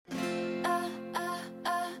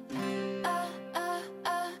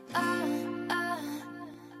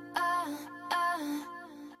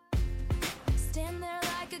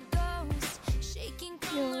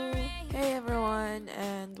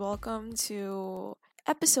welcome to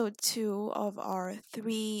episode 2 of our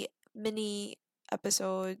 3 mini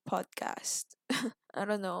episode podcast. I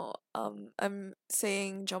don't know, I'm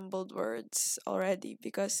saying jumbled words already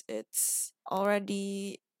because it's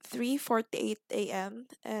already 3:48 a.m.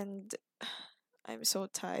 and I'm so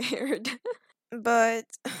tired. But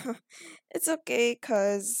it's okay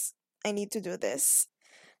because I need to do this.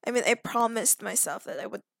 I mean, I promised myself that I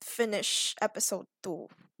would finish episode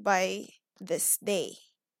 2 by this day.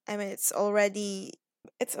 I mean, it's already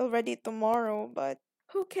tomorrow, but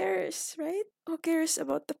who cares, right? Who cares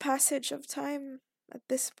about the passage of time at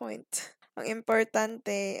this point? Ang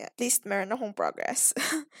importante, at least meron akong progress.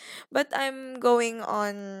 But I'm going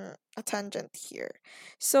on a tangent here.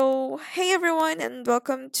 So, hey everyone, and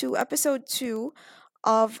welcome to episode 2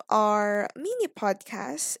 of our mini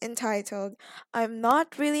podcast entitled I'm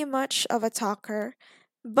Not Really Much of a Talker,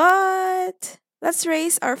 but let's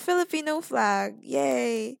raise our Filipino flag.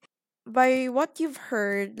 Yay! By what you've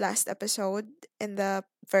heard last episode, in the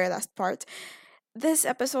very last part, this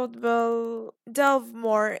episode will delve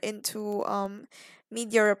more into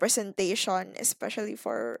media representation, especially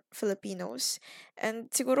for Filipinos. And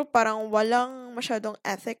siguro parang walang masyadong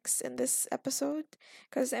ethics in this episode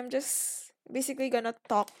because I'm just basically gonna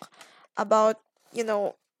talk about,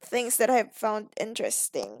 things that I've found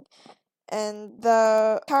interesting. And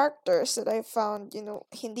the characters that I found,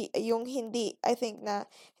 hindi, I think na,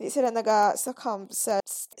 hindi sila succumb sa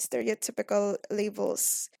stereotypical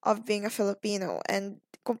labels of being a Filipino and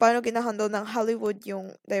kung paano ginahandle ng Hollywood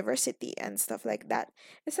yung diversity and stuff like that.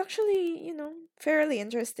 It's actually, fairly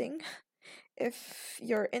interesting if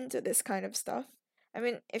you're into this kind of stuff. I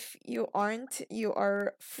mean, if you aren't, you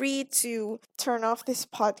are free to turn off this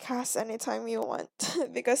podcast anytime you want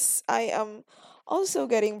because I am also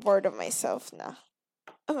getting bored of myself now.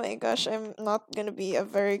 Oh my gosh, I'm not gonna be a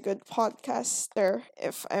very good podcaster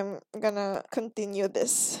if I'm gonna continue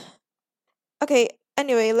this. Okay,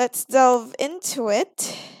 anyway, let's delve into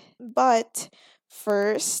it. But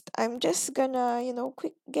first, I'm just gonna,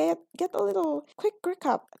 get a little quick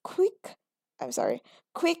recap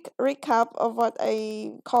of what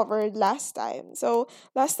I covered last time. So,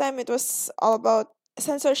 last time it was all about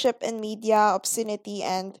censorship in media, obscenity,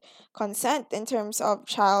 and consent in terms of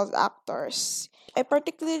child actors. I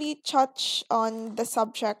particularly touched on the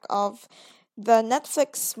subject of the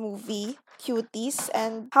Netflix movie Cuties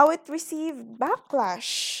and how it received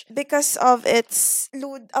backlash because of its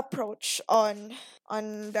lewd approach on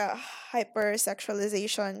the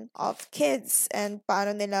hypersexualization of kids and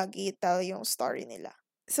paano nila tell yung story nila.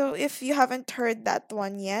 So if you haven't heard that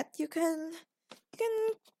one yet, you can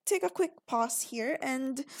take a quick pause here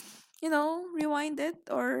and rewind it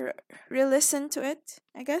or re-listen to it,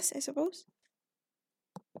 I suppose.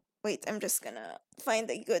 Wait, I'm just gonna find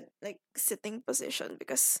a good sitting position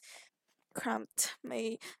because cramped.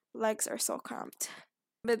 My legs are so cramped.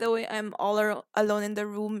 By the way, I'm alone in the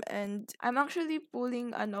room and I'm actually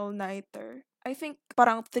pulling an all-nighter. I think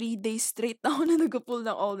parang 3 days straight na ako na nag-pull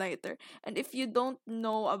ng all-nighter. And if you don't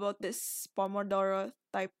know about this Pomodoro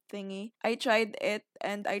type thingy, I tried it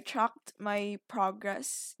and I tracked my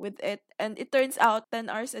progress with it. And it turns out 10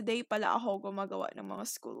 hours a day pala ako gumagawa ng mga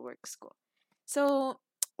schoolworks ko. So,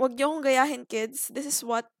 wag niyo akong gayahin, kids. This is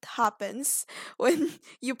what happens when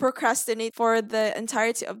you procrastinate for the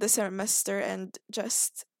entirety of the semester and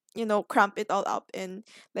just, cramp it all up in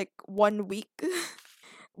like 1 week.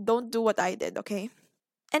 Don't do what I did, okay?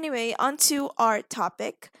 Anyway, on to our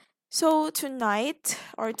topic. So, tonight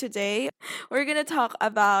or today, we're gonna talk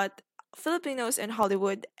about Filipinos in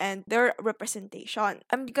Hollywood and their representation.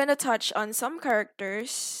 I'm gonna touch on some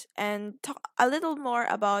characters and talk a little more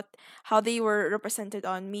about how they were represented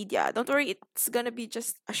on media. Don't worry, it's gonna be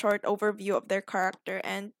just a short overview of their character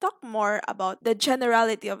and talk more about the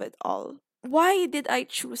generality of it all. Why did I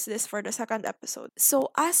choose this for the second episode? So,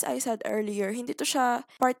 as I said earlier, hindi to siya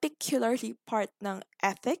particularly part ng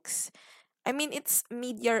ethics. I mean, it's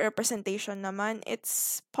media representation naman.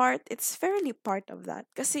 It's fairly part of that.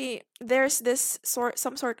 Kasi there's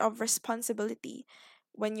some sort of responsibility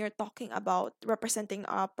when you're talking about representing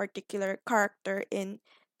a particular character in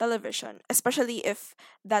television, especially if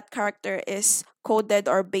that character is coded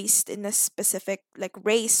or based in a specific like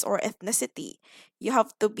race or ethnicity. You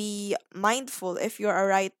have to be mindful if you're a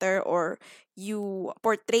writer or you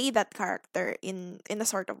portray that character in a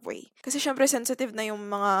sort of way. Kasi syempre sensitive na yung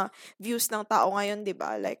mga views ng tao ngayon, 'di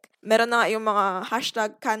ba? Like meron na yung mga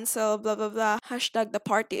hashtag cancel blah blah blah, hashtag the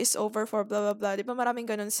party is over for blah blah blah. 'Di ba maraming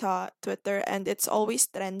ganun sa Twitter and it's always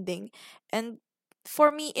trending. And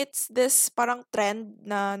for me it's this parang trend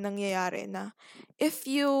na nangyayari na if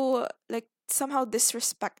you like somehow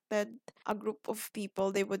disrespected a group of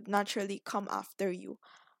people, they would naturally come after you.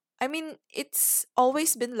 I mean, it's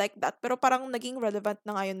always been like that, pero parang naging relevant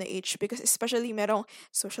na ngayon na age because especially merong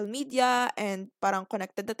social media and parang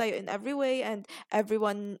connected na tayo in every way and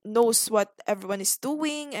everyone knows what everyone is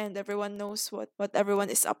doing and everyone knows what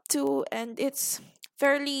everyone is up to, and it's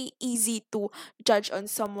fairly easy to judge on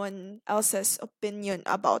someone else's opinion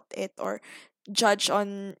about it or judge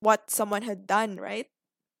on what someone had done, right?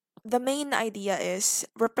 The main idea is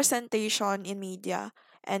representation in media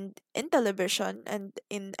and in television and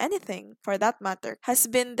in anything for that matter has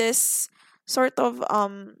been this sort of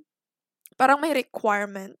parang may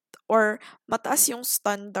requirement or mataas yung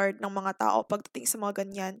standard ng mga tao pagdating sa mga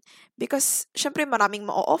ganyan because syempre maraming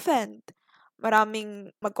ma-offend,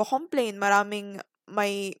 maraming magko-complain, maraming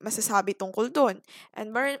may masasabi tungkol doon,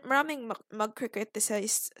 and maraming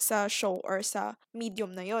mag-criticize sa show or sa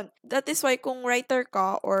medium na yon. That is why kung writer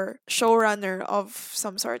ka or showrunner of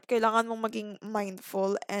some sort, kailangan mong maging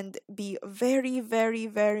mindful and be very, very,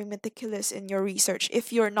 very meticulous in your research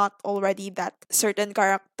if you're not already that certain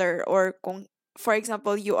character, or kung for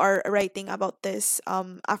example, you are writing about this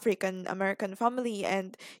African American family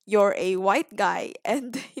and you're a white guy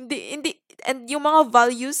and hindi and yung mga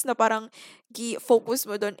values na parang focus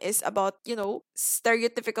mo doon is about,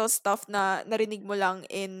 stereotypical stuff na narinig mo lang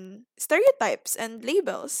in stereotypes and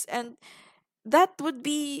labels, and that would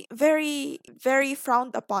be very very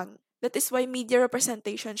frowned upon. That is why media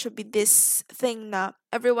representation should be this thing na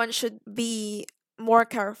everyone should be more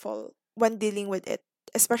careful when dealing with it,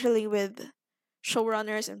 especially with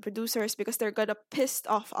showrunners and producers, because they're gonna piss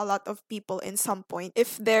off a lot of people in some point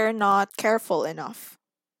if they're not careful enough.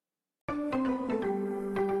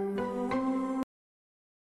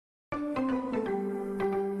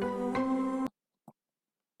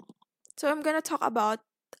 So I'm gonna talk about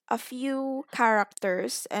a few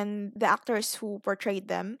characters and the actors who portrayed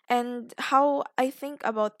them and how I think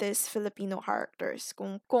about these Filipino characters.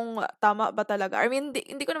 Kung tama ba talaga. I mean,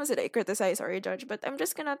 hindi ko naman sila i-criticize or i-judge, but I'm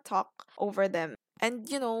just gonna talk over them and,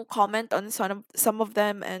 comment on some of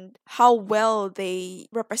them and how well they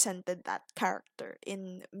represented that character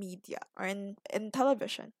in media or in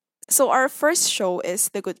television. So our first show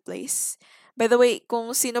is The Good Place. By the way,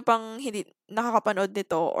 kung sino pang hindi nakakapanood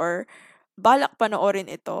nito or balak panoorin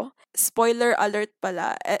ito, spoiler alert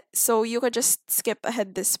pala. So you could just skip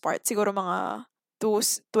ahead this part. Siguro mga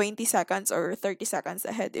 20 seconds or 30 seconds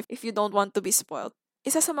ahead if you don't want to be spoiled.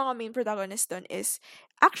 Isa sa mga main protagonist dun is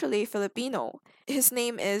actually Filipino. His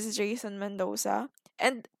name is Jason Mendoza.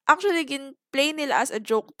 And actually, play nila as a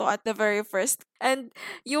joke to at the very first. And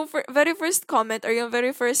yung very first comment or yung very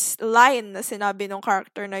first line na sinabi ng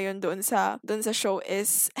character na yun doon sa show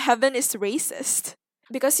is, "Heaven is racist."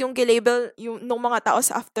 Because yung gilabel yung nung mga tao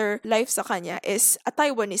sa afterlife sa kanya is a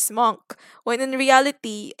Taiwanese monk. When in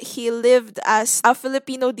reality, he lived as a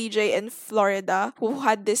Filipino DJ in Florida who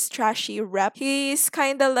had this trashy rep. He's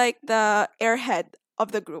kinda like the airhead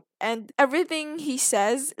of the group. And everything he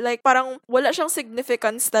says, like parang wala siyang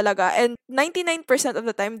significance talaga. And 99% of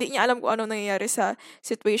the time, di niya alam kung ano nangyayari sa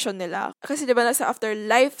situation nila. Kasi diba nasa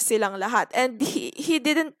afterlife silang lahat. And he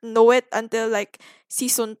didn't know it until like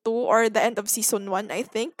season 2 or the end of season 1, I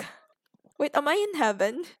think. Wait, am I in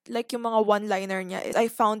heaven? Like yung mga one-liner niya, I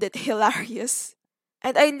found it hilarious.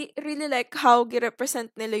 And I really like how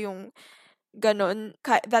gi-represent nila yung ganon,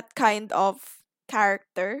 that kind of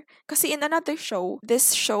character. Kasi in another show,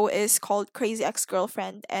 this show is called Crazy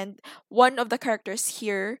Ex-Girlfriend, and one of the characters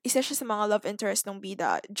here, isa siya sa mga love interest ng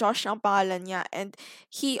bida. Josh ang pangalan niya, and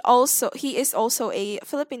he is also a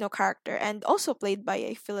Filipino character and also played by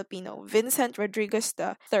a Filipino, Vincent Rodriguez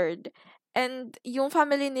the third. And yung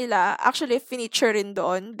family nila, actually, feature rin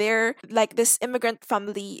doon. They're like this immigrant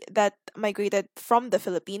family that migrated from the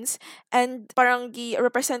Philippines. And parang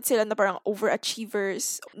represent sila na parang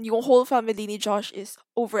overachievers. Yung whole family ni Josh is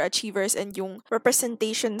overachievers, and yung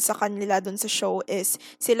representation sa kanila dun sa show is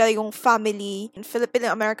sila yung family,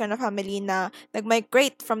 Filipino-American na family na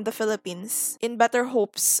nag-migrate from the Philippines in better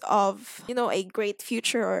hopes of, a great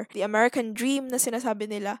future or the American dream na sinasabi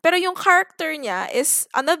nila. Pero yung character niya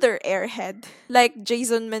is another airhead, like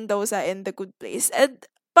Jason Mendoza in The Good Place. And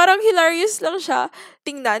parang hilarious lang siya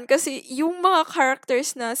tingnan kasi yung mga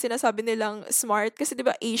characters na sinasabi nilang smart, kasi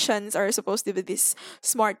diba Asians are supposed to be these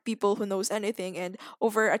smart people who knows anything and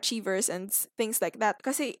overachievers and things like that.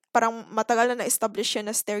 Kasi parang matagal na na-establish yan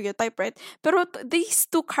na stereotype, right? Pero these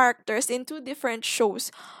two characters in two different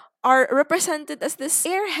shows are represented as this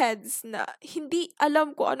airheads na hindi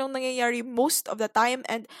alam kung anong nangyayari most of the time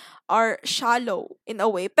and are shallow in a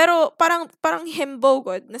way. Pero parang himbo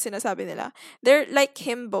god na sinasabi nila. They're like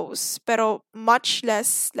himbos, pero much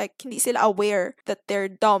less like hindi sila aware that they're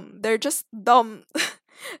dumb. They're just dumb.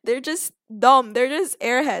 They're just dumb. They're just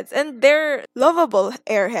airheads. And they're lovable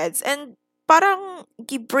airheads. And parang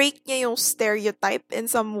gi-break niya yung stereotype in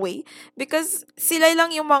some way because sila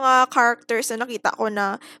lang yung mga characters na nakita ko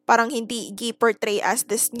na parang hindi gi-portray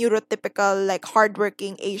as this neurotypical like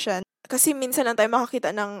hardworking Asian kasi minsan lang tayo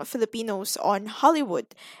makakita ng Filipinos on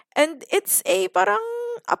Hollywood and it's a parang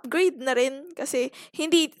upgrade na rin kasi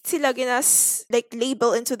hindi sila ginas like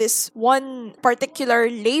label into this one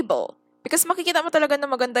particular label. Because makikita mo talaga na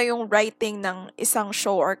maganda yung writing ng isang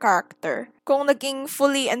show or character. Kung naging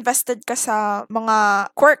fully invested ka sa mga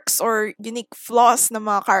quirks or unique flaws ng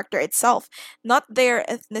mga character itself, not their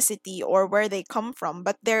ethnicity or where they come from,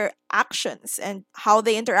 but their actions and how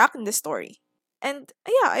they interact in the story. And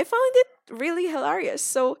yeah, I found it really hilarious.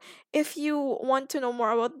 So if you want to know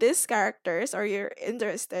more about these characters or you're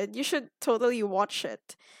interested, you should totally watch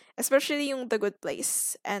it. Especially yung The Good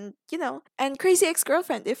Place and and Crazy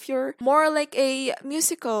Ex-Girlfriend if you're more like a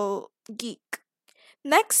musical geek.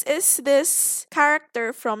 Next is this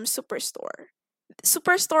character from Superstore.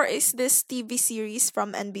 Superstore is this TV series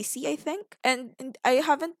from NBC, I think, and I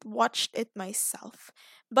haven't watched it myself.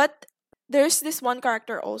 But there's this one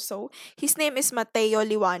character also. His name is Mateo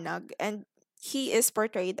Liwanag, and he is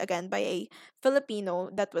portrayed again by a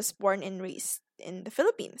Filipino that was born and raised in the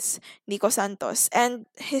Philippines, Nico Santos. And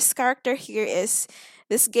his character here is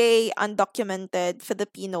this gay, undocumented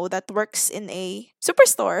Filipino that works in a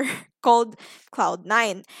superstore called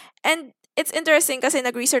Cloud9. And it's interesting kasi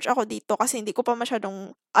nag-research ako dito kasi hindi ko pa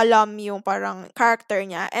masyadong alam yung parang character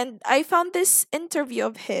niya. And I found this interview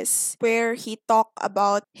of his where he talked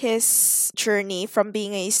about his journey from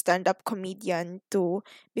being a stand-up comedian to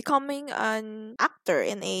becoming an actor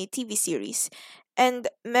in a TV series.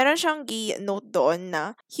 And meron siyang note doon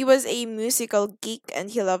na he was a musical geek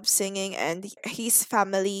and he loved singing and his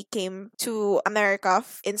family came to America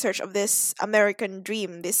in search of this American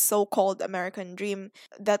dream, this so-called American dream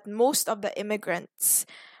that most of the immigrants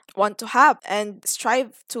want to have and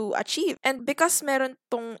strive to achieve. And because meron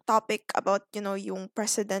tong topic about, yung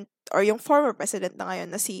president or yung former president na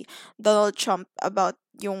ngayon na si Donald Trump about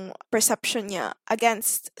yung perception niya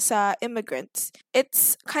against sa immigrants,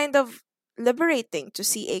 it's kind of liberating to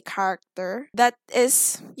see a character that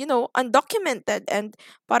is, undocumented and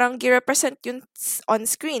parang gi-represent yun on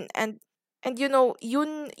screen and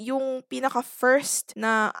yun yung pinaka first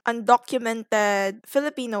na undocumented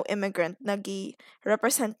Filipino immigrant na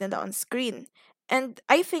gi-represent nila on screen. And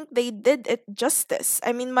I think they did it justice.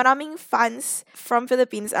 I mean, maraming fans from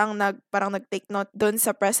Philippines ang parang nag-take note dun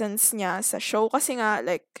sa presence niya sa show kasi nga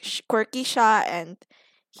like quirky siya and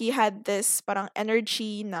he had this parang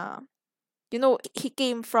energy na he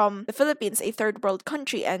came from the Philippines, a third world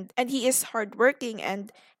country, and he is hardworking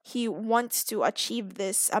and he wants to achieve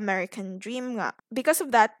this American dream nga. Because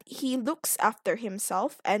of that, he looks after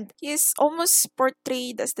himself and he is almost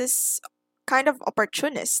portrayed as this kind of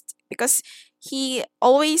opportunist because he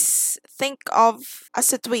always think of a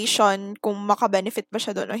situation kung makabenefit ba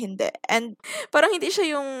siya doon o hindi. And parang hindi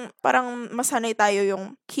siya yung parang masanay tayo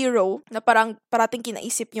yung hero na parang parating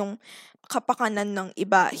kinaisip yung kapakanan ng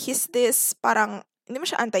iba. He's this parang, hindi mo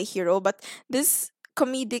siya anti-hero, but this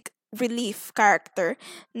comedic relief character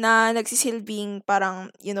na nagsisilbing parang,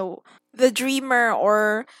 the dreamer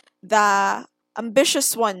or the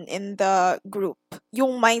ambitious one in the group.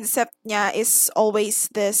 Yung mindset niya is always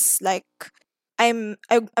this like, I'm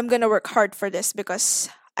gonna work hard for this because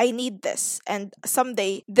I need this and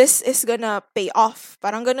someday this is gonna pay off.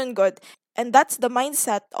 Parang ganun good. And that's the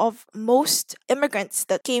mindset of most immigrants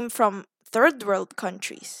that came from third world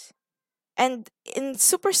countries. And in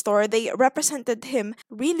Superstore, they represented him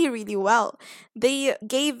really, really well. They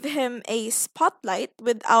gave him a spotlight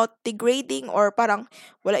without degrading or parang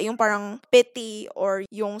wala yung parang pity or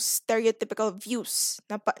yung stereotypical views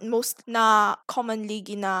na most na commonly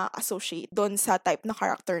gina-associate doon sa type na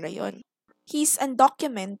character na yon. He's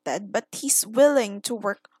undocumented but he's willing to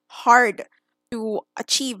work hard to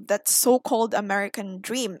achieve that so-called American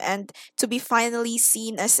dream and to be finally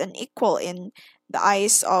seen as an equal in the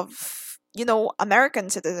eyes of, American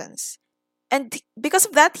citizens. And because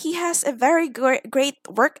of that, he has a very great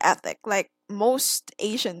work ethic, like most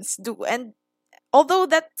Asians do. And although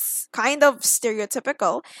that's kind of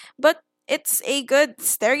stereotypical, but it's a good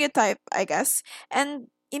stereotype, I guess. And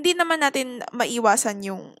hindi naman natin maiwasan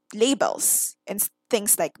yung labels and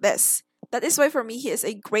things like this. That is why for me he is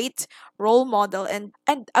a great role model and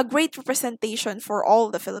a great representation for all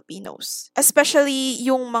the Filipinos, especially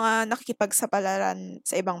yung mga nakikipagsapalaran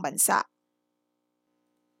sa ibang bansa.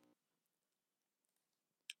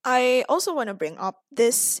 I also want to bring up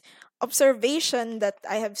this observation that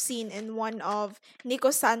I have seen in one of Nico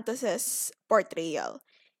Santos's portrayal.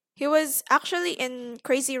 He was actually in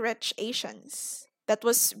Crazy Rich Asians that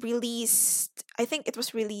was released. I think it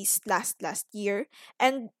was released last year,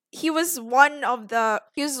 and he was one of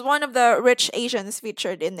the rich Asians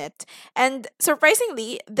featured in it. And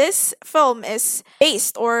surprisingly, this film is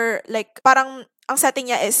based, or like parang ang setting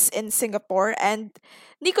niya is in Singapore, and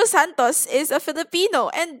Nico Santos is a Filipino,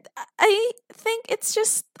 and I think it's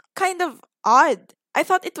just kind of odd. I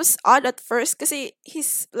thought it was odd at first because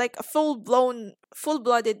he's like a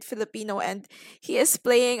full-blooded Filipino, and he is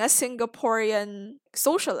playing a Singaporean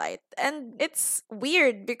socialite. And it's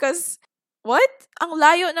weird because what? Ang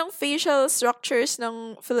layo ng facial structures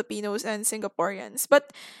ng Filipinos and Singaporeans.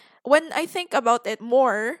 But when I think about it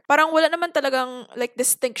more, parang wala naman talagang like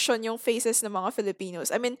distinction yung faces ng mga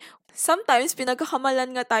Filipinos. I mean, sometimes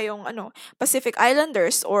pinagkakamalan nga tayong Pacific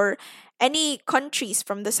Islanders or any countries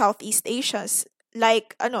from the Southeast Asias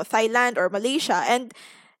like Thailand or Malaysia, and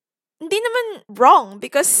hindi naman wrong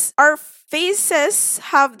because our faces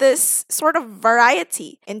have this sort of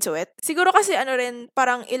variety into it. Siguro kasi rin,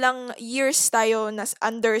 parang ilang years tayo nas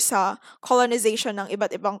under sa colonization ng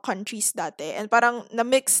iba't ibang countries dati, and parang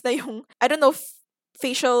na-mix na yung, I don't know,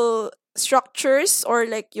 facial structures or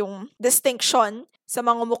like yung distinction sa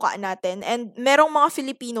mga mukha natin. And merong mga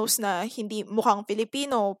Filipinos na hindi mukhang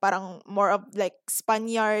Filipino, parang more of like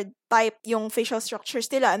Spaniard type yung facial structures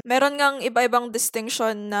nila. Meron ngang iba-ibang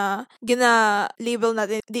distinction na gina-label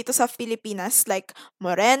natin dito sa Pilipinas, like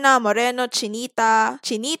morena, moreno, chinita,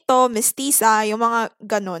 chinito, mestiza, yung mga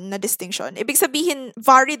ganon na distinction. Ibig sabihin,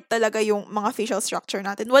 varied talaga yung mga facial structure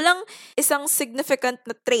natin. Walang isang significant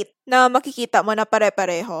na trait na makikita mo na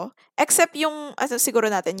pare-pareho. Except yung, siguro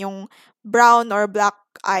natin, yung brown or black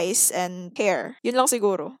eyes and hair. Yun lang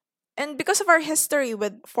siguro. And because of our history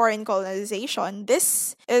with foreign colonization,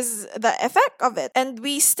 this is the effect of it. And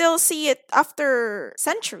we still see it after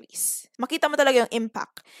centuries. Makita mo talaga yung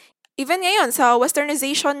impact. Even ngayon, sa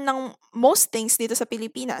westernization ng most things dito sa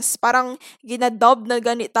Pilipinas, parang ginadob na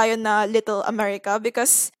ganit tayo na Little America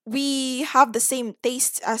because we have the same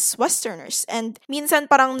tastes as Westerners. And minsan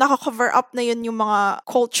parang naka-cover up na yun yung mga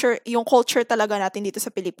yung culture talaga natin dito sa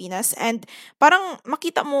Pilipinas. And parang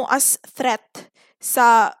makita mo as threat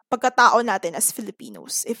sa pagkatao natin as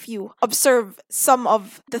Filipinos if you observe some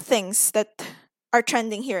of the things that are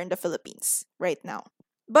trending here in the Philippines right now.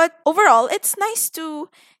 But overall, it's nice to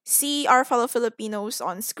see our fellow Filipinos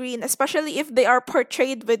on screen, especially if they are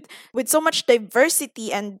portrayed with so much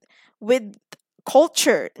diversity and with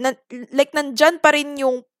culture. Like nandyan pa rin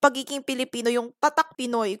yung pagiging Pilipino, yung tatak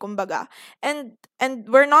Pinoy, kumbaga. And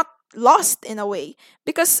we're not lost in a way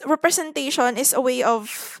because representation is a way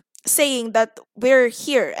of saying that we're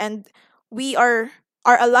here and we are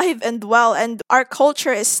alive and well, and our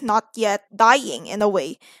culture is not yet dying in a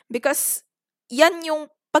way because yan yung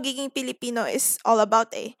pagiging Pilipino is all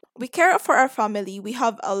about. We care for our family, we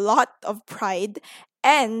have a lot of pride,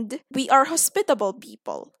 and we are hospitable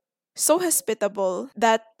people. So hospitable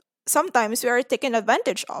that sometimes we are taken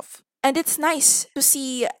advantage of. And it's nice to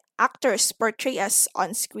see actors portray us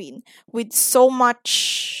on screen with so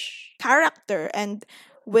much character and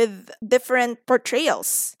with different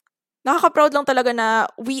portrayals. Nakaka-proud lang talaga na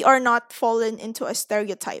we are not fallen into a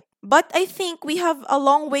stereotype. But I think we have a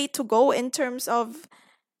long way to go in terms of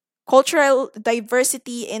cultural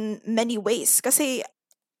diversity in many ways. Kasi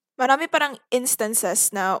marami parang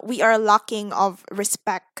instances na we are lacking of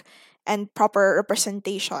respect and proper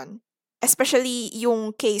representation. Especially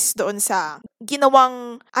yung case doon sa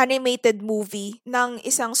ginawang animated movie ng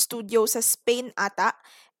isang studio sa Spain ata.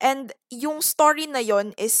 And yung story na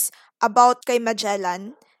yon is about kay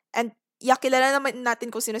Magellan. And kilala naman natin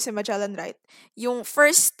kung sino si Magellan, right? Yung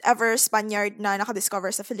first ever Spaniard na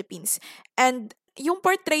nakadiscover sa Philippines. And yung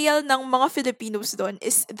portrayal ng mga Filipinos doon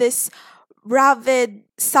is this rabid,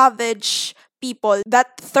 savage people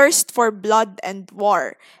that thirst for blood and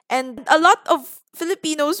war. And a lot of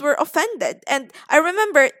Filipinos were offended. And I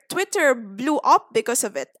remember Twitter blew up because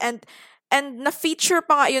of it. And na-feature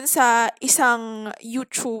pa nga yun sa isang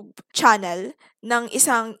YouTube channel ng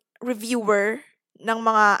isang reviewer ng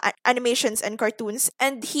mga animations and cartoons,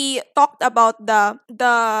 and he talked about the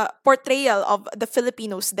portrayal of the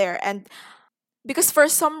Filipinos there. And because for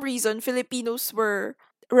some reason Filipinos were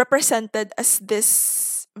represented as the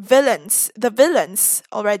villains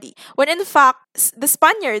already, when in fact the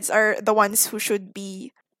Spaniards are the ones who should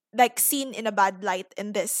be like seen in a bad light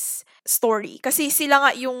in this story. Kasi sila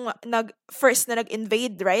nga yung first na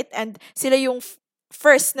nag-invade, right? And sila yung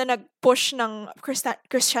first na nag-push ng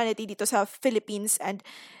Christianity dito sa Philippines, and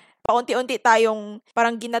paunti-unti tayong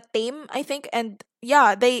parang ginatame, I think. And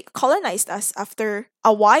yeah, they colonized us after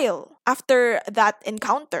a while, after that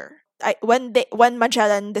encounter. When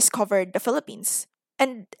Magellan discovered the Philippines.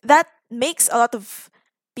 And that makes a lot of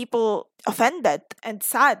people offended and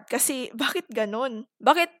sad kasi bakit ganun?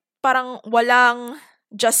 Bakit parang walang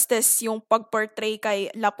justice yung pag-portray kay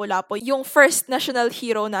Lapu-Lapu, yung first national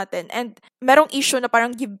hero natin. And merong issue na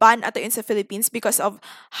parang giban ato in sa Philippines because of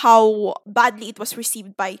how badly it was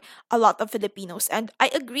received by a lot of Filipinos. And I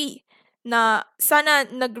agree na sana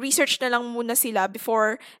nag-research na lang muna sila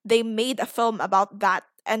before they made a film about that.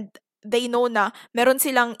 And they know na meron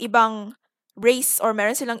silang ibang race or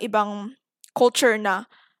meron silang ibang culture na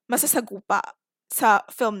masasagupa sa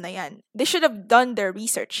film na yan. They should have done their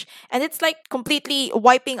research. And it's like completely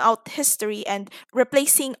wiping out history and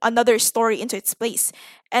replacing another story into its place.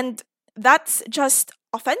 And that's just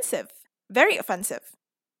offensive. Very offensive.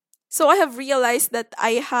 So I have realized that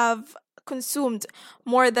I have consumed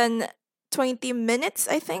more than 20 minutes,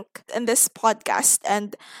 I think, in this podcast.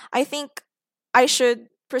 And I think I should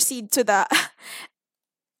proceed to the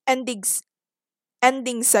endings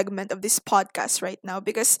ending segment of this podcast right now,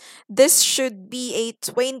 because this should be a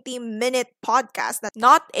 20-minute podcast,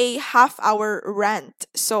 not a half-hour rant.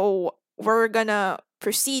 So we're gonna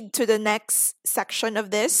proceed to the next section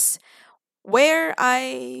of this where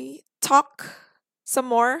I talk some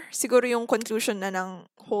more. Siguro yung conclusion na ng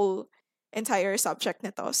whole entire subject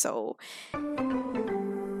nito. So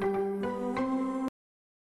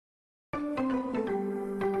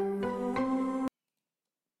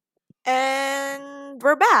and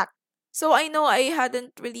we're back. So I know I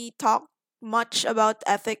hadn't really talked much about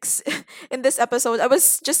ethics in this episode. I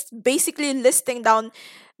was just basically listing down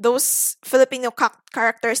those Filipino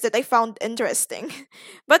characters that I found interesting.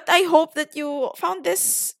 But I hope that you found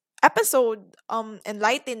this episode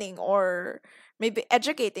enlightening or maybe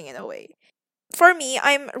educating in a way. For me,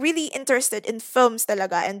 I'm really interested in films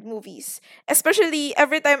talaga and movies. Especially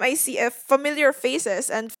every time I see a familiar faces,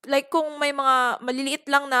 and like kung may mga maliliit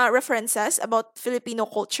lang na references about Filipino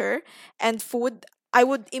culture and food, I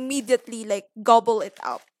would immediately like gobble it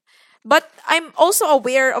up. But I'm also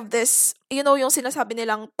aware of this, yung sinasabi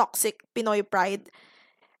nilang toxic Pinoy pride.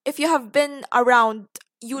 If you have been around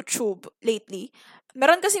YouTube lately,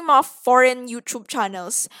 meron kasing mga foreign YouTube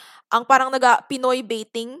channels ang parang Pinoy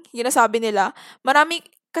baiting, yun na sabi nila. Marami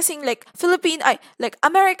kasing like like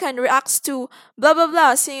American reacts to blah blah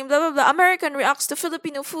blah, saying blah blah blah. American reacts to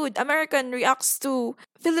Filipino food. American reacts to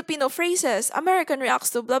Filipino phrases. American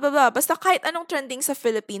reacts to blah blah blah. Basta kahit anong trending sa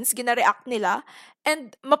Philippines, gina-react nila.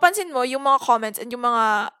 And mapansin mo, yung mga comments and yung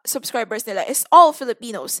mga subscribers nila is all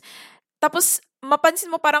Filipinos. Tapos, mapansin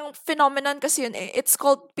mo parang phenomenon kasi yun eh. It's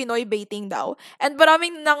called Pinoy baiting daw. And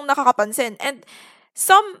maraming nang nakakapansin. And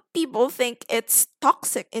some people think it's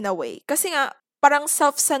toxic in a way. Kasi nga, parang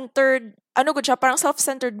self-centered, parang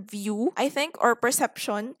self-centered view, I think, or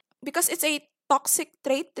perception. Because it's a toxic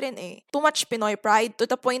trait rin eh. Too much Pinoy pride to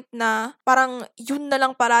the point na parang yun na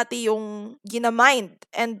lang parati yung ginamind.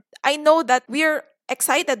 And I know that we're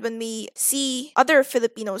excited when we see other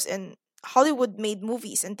Filipinos in Hollywood-made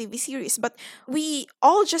movies and TV series, but we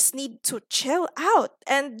all just need to chill out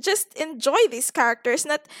and just enjoy these characters,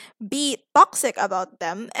 not be toxic about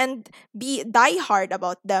them and be diehard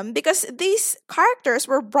about them, because these characters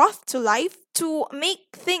were brought to life to make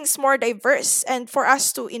things more diverse and for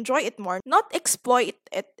us to enjoy it more, not exploit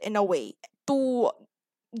it in a way to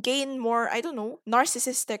gain more, I don't know,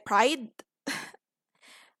 narcissistic pride.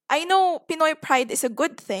 I know Pinoy pride is a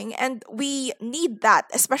good thing and we need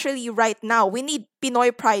that, especially right now. We need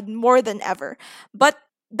Pinoy pride more than ever. But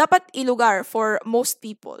dapat ilugar for most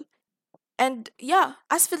people. And yeah,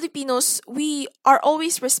 as Filipinos, we are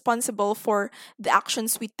always responsible for the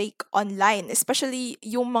actions we take online, especially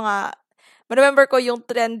yung mga remember ko yung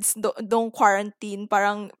trends dong quarantine,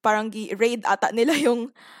 parang raid ata nila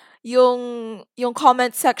yung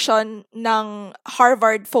comment section ng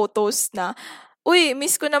Harvard photos na uy,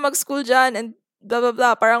 miss ko na mag-school dyan, and blah, blah,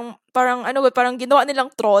 blah. Parang ginawa nilang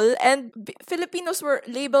troll, and Filipinos were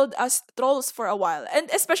labeled as trolls for a while. And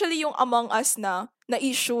especially yung Among Us na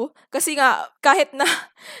issue. Kasi nga, kahit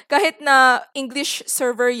na English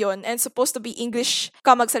server yon and supposed to be English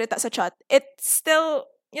ka magsalita sa chat, it's still,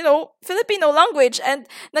 Filipino language. And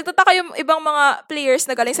nagtataka yung ibang mga players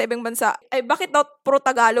na galing sa ibang bansa, ay bakit daw puro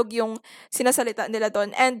Tagalog yung sinasalita nila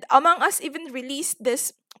doon. And Among Us even released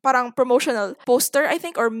this parang promotional poster, I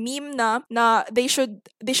think, or meme na they should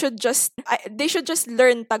just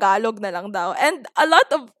learn Tagalog na lang daw. And a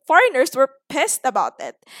lot of foreigners were pissed about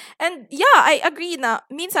it. And yeah, I agree na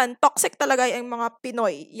minsan toxic talaga yung mga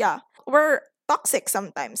Pinoy. Yeah. We're toxic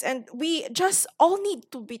sometimes, and we just all need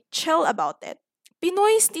to be chill about it.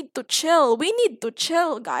 Pinoys need to chill. We need to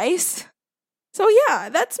chill, guys. So yeah,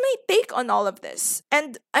 that's my take on all of this.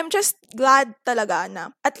 And I'm just glad talaga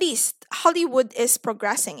na at least Hollywood is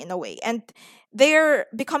progressing in a way, and they're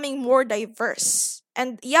becoming more diverse.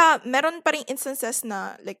 And yeah, meron pa ring instances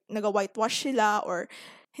na like naga-whitewash sila, or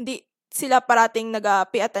hindi sila parating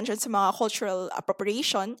naga-pay attention sa mga cultural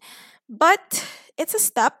appropriation. But it's a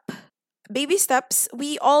step, baby steps.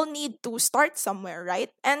 We all need to start somewhere,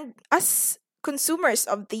 right? And as consumers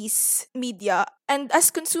of these media,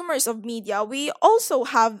 we also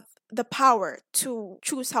have the power to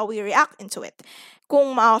choose how we react into it.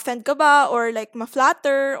 Kung ma-offend ka ba, or like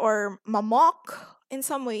ma-flatter, or ma-mock in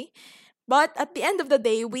some way. But at the end of the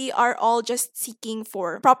day, we are all just seeking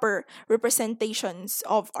for proper representations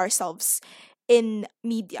of ourselves in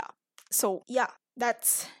media. So yeah,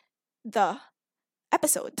 that's the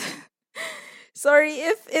episode. Sorry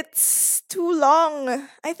if it's too long.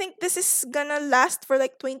 I think this is gonna last for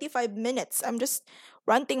like 25 minutes. I'm just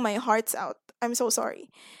ranting my hearts out. I'm so sorry.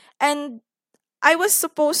 And I was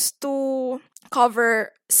supposed to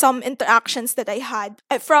cover some interactions that I had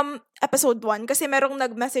from episode 1 kasi merong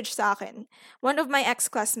nag-message sa akin. One of my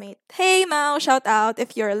ex-classmates. Hey Mao, shout out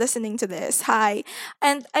if you're listening to this. Hi.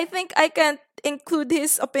 And I think I can include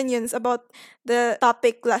his opinions about the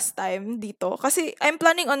topic last time dito. Kasi I'm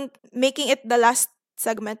planning on making it the last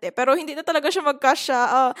segment pero hindi na talaga siya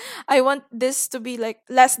magkasya. I want this to be like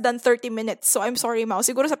less than 30 minutes. So I'm sorry, Mao.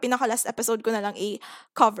 Siguro sa pinaka-last episode ko na lang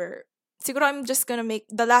i-cover. Siguro I'm just gonna make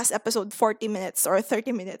the last episode 40 minutes or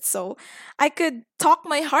 30 minutes so I could talk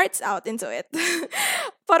my hearts out into it.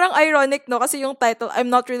 Parang ironic, no? Kasi yung title,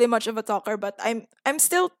 I'm not really much of a talker, but I'm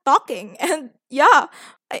still talking. And yeah,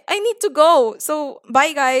 I need to go. So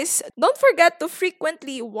bye guys. Don't forget to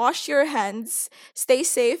frequently wash your hands, stay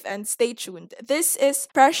safe, and stay tuned. This is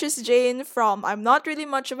Precious Jane from I'm Not Really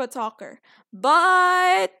Much of a Talker.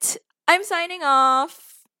 But I'm signing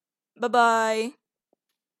off. Bye-bye.